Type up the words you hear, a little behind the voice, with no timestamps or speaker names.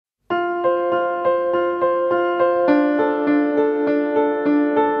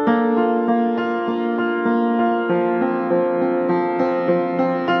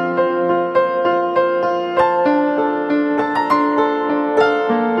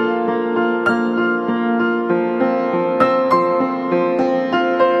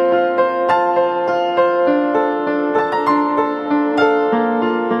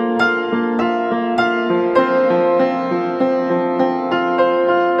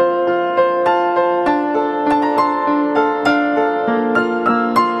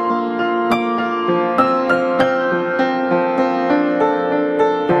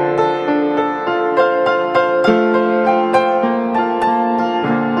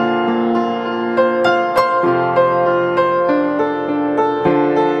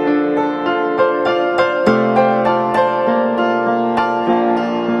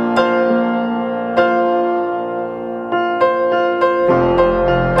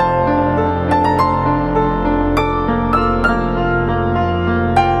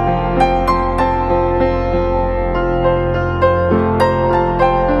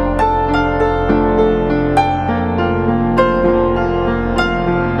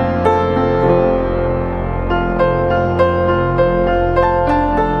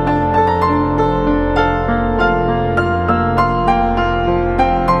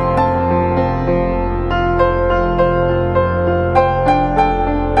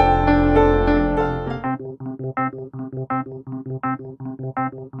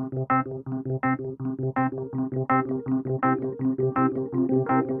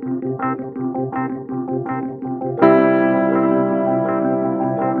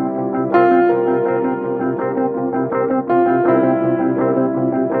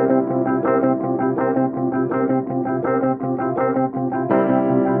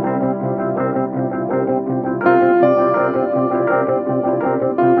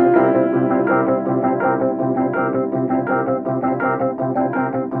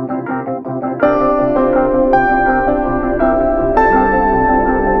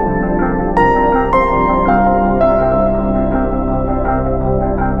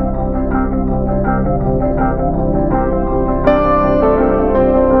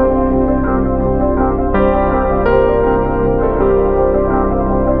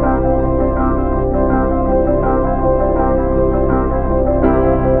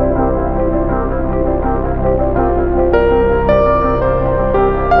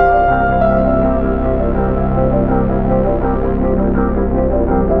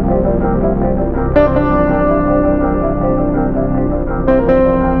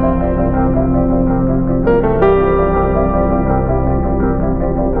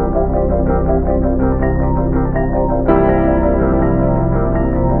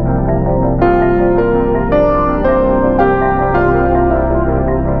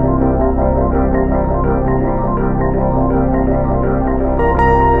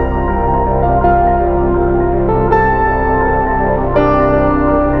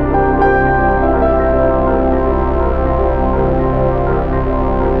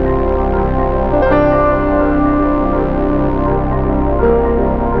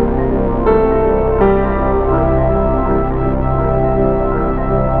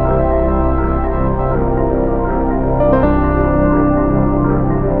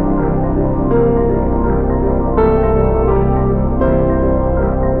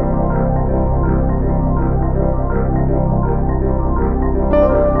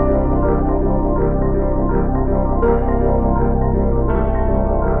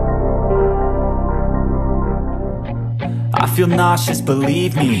feel nauseous,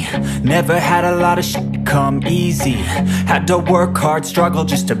 believe me. Never had a lot of shit come easy. Had to work hard, struggle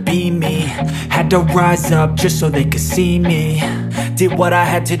just to be me. Had to rise up just so they could see me. Did what I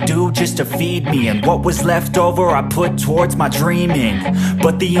had to do just to feed me, and what was left over I put towards my dreaming.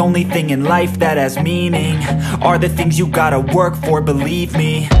 But the only thing in life that has meaning are the things you gotta work for, believe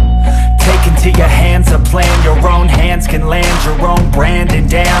me. Take into your hands a plan, your own hands can land your own brand. And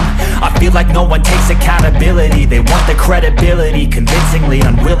damn, I feel like no one takes accountability. They want the credibility, convincingly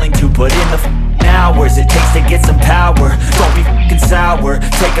unwilling to put in the hours it takes to get some power. Don't be f***ing sour,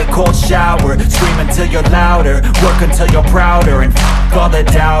 take a cold shower. Scream until you're louder, work until you're prouder. And f*** all the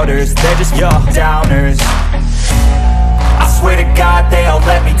doubters, they're just your downers. I swear to God they all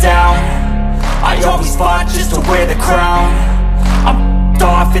let me down. I always fought just to wear the crown. I'm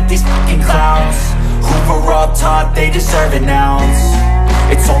off at these fucking clowns who were all taught they deserve an ounce.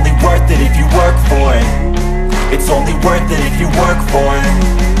 It's only worth it if you work for it. It's only worth it if you work for it.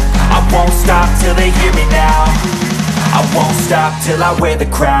 I won't stop till they hear me now. I won't stop till I wear the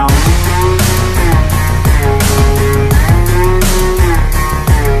crown.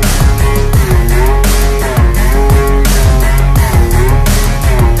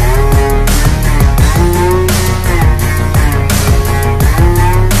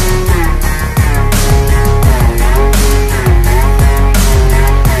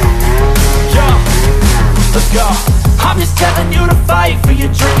 I'm just telling you to fight for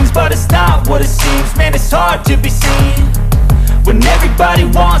your dreams, but it's not what it seems. Man, it's hard to be seen when everybody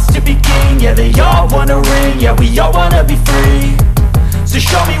wants to be king. Yeah, they all wanna ring, yeah, we all wanna be free. So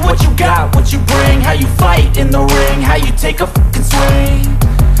show me what you got, what you bring, how you fight in the ring, how you take a fucking swing.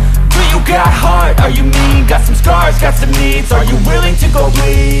 Do you got heart, are you mean? Got some scars, got some needs, are you willing to go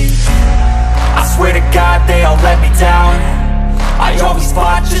bleed? I swear to God they all let me down. I always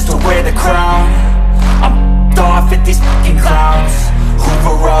fought just to wear the crown. I'm off at these fucking clowns who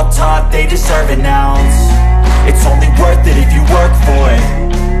were all taught they deserve an ounce. It's only worth it if you work for it.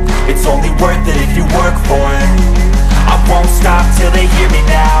 It's only worth it if you work for it. I won't stop till they hear me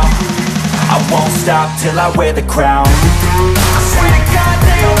now. I won't stop till I wear the crown. I swear to God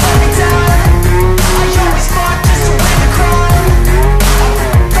they all let me down. I always fought just to wear the crown.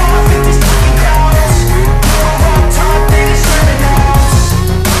 I'm off at these fucking clowns who were all taught they deserve an ounce.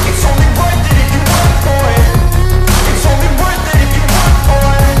 It's only worth it if you work for it. It's only worth it if you work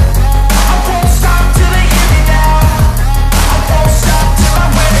for it. I won't stop till they hear me now. I won't stop till I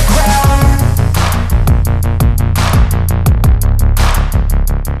wear the crown.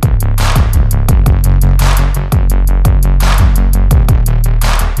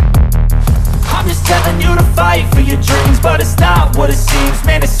 I'm just telling you to fight for your dreams, but it's not what it seems.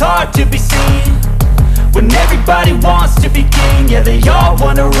 Man, it's hard to be seen when everybody wants to be king. Yeah, they all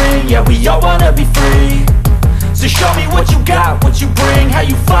wanna ring, yeah, we all wanna be free. So show me what you got, what you bring, how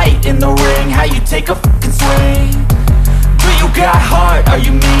you fight in the ring, how you take a fucking swing. Do you got heart, are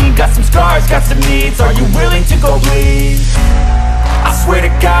you mean? Got some scars, got some needs, are you willing to go bleed? I swear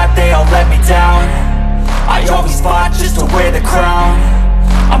to God they all let me down. I always fought just to wear the crown.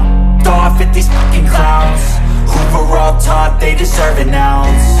 I'm off at these fucking clowns who were all taught they deserve an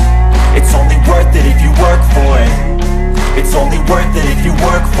ounce. It's only worth it if you work for it. It's only worth it if you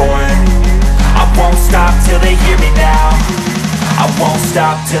work for it. I won't stop till they hear me now. I won't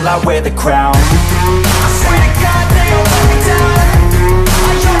stop till I wear the crown. I swear to God they all let me